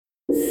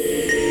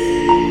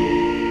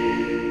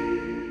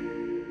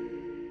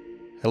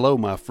Hello,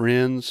 my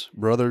friends,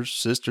 brothers,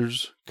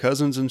 sisters,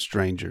 cousins, and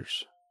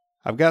strangers.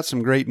 I've got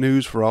some great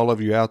news for all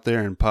of you out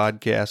there in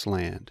podcast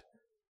land.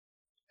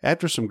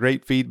 After some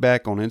great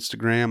feedback on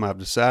Instagram, I've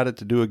decided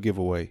to do a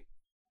giveaway.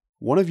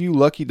 One of you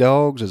lucky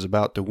dogs is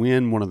about to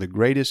win one of the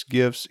greatest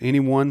gifts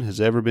anyone has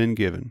ever been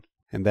given,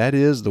 and that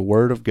is the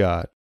Word of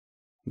God.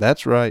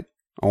 That's right.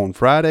 On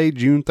Friday,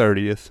 June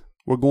 30th,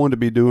 we're going to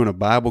be doing a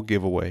Bible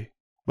giveaway.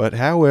 But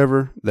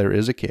however, there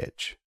is a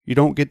catch. You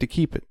don't get to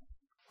keep it.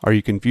 Are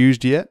you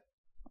confused yet?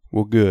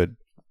 Well, good.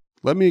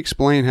 Let me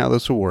explain how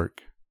this will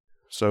work.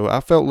 So I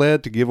felt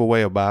led to give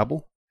away a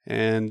Bible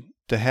and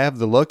to have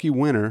the lucky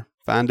winner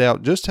find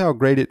out just how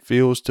great it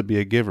feels to be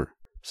a giver.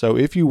 So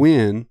if you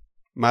win,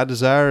 my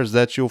desire is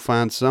that you'll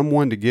find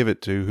someone to give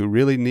it to who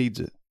really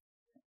needs it,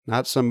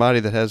 not somebody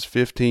that has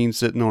 15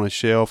 sitting on a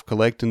shelf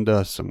collecting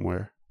dust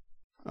somewhere.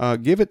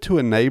 Give it to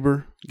a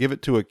neighbor, give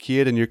it to a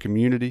kid in your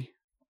community,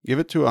 give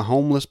it to a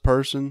homeless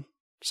person,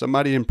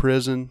 somebody in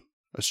prison,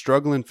 a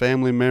struggling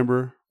family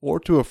member, or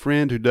to a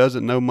friend who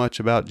doesn't know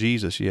much about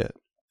Jesus yet.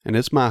 And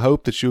it's my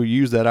hope that you'll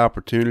use that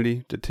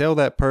opportunity to tell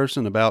that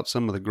person about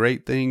some of the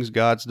great things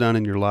God's done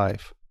in your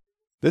life.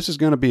 This is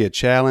going to be a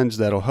challenge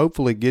that'll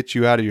hopefully get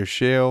you out of your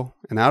shell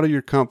and out of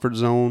your comfort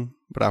zone,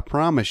 but I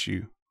promise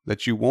you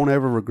that you won't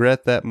ever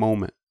regret that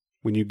moment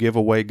when you give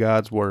away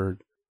God's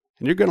Word.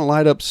 And you're going to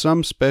light up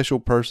some special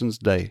person's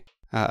day.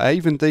 I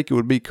even think it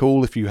would be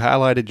cool if you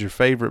highlighted your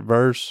favorite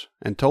verse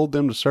and told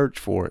them to search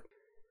for it.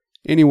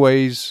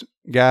 Anyways,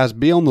 guys,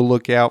 be on the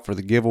lookout for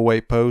the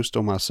giveaway post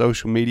on my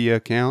social media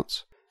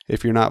accounts.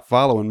 If you're not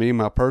following me,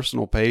 my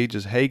personal page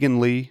is Hagan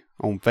Lee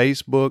on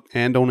Facebook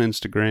and on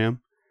Instagram.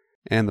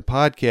 And the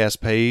podcast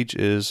page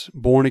is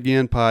Born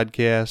Again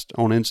Podcast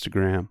on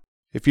Instagram.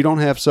 If you don't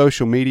have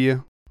social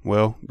media,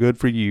 well, good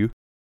for you.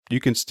 You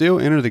can still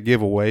enter the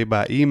giveaway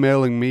by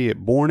emailing me at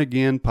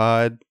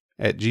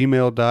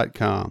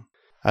bornagainpod@gmail.com.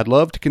 I'd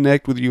love to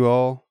connect with you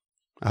all.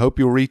 I hope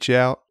you'll reach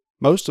out.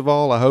 Most of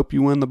all, I hope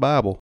you win the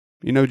Bible.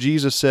 You know,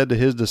 Jesus said to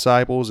his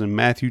disciples in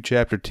Matthew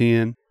chapter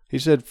 10, he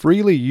said,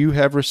 "Freely you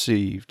have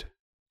received,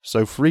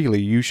 so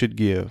freely you should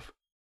give."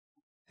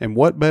 And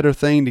what better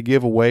thing to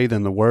give away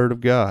than the Word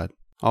of God?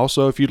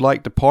 Also, if you'd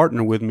like to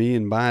partner with me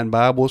in buying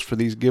Bibles for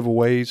these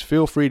giveaways,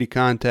 feel free to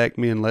contact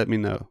me and let me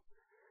know.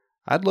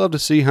 I'd love to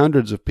see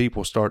hundreds of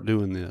people start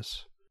doing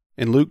this.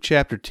 In Luke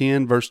chapter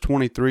 10, verse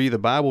 23, the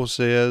Bible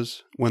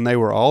says, "When they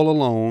were all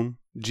alone,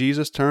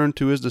 Jesus turned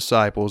to his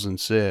disciples and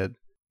said,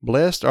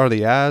 'Blessed are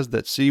the eyes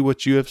that see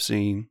what you have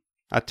seen.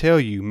 I tell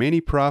you,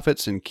 many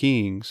prophets and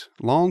kings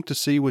longed to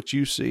see what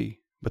you see,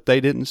 but they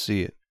didn't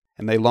see it.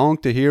 And they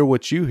longed to hear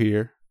what you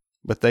hear,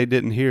 but they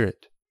didn't hear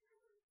it.'"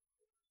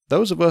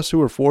 Those of us who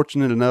are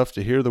fortunate enough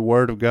to hear the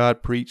Word of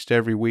God preached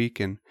every week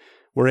and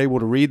we're able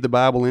to read the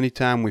Bible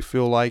anytime we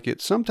feel like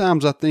it,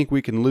 sometimes I think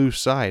we can lose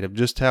sight of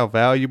just how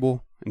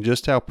valuable and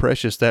just how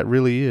precious that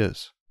really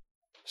is.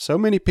 So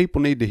many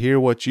people need to hear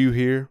what you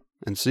hear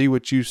and see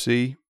what you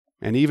see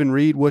and even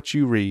read what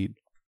you read.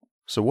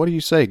 So what do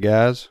you say,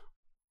 guys?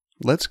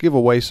 Let's give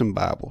away some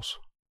Bibles.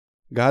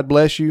 God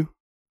bless you.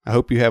 I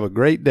hope you have a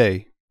great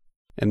day,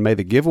 and may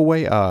the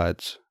giveaway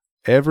odds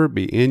ever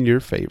be in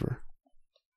your favor.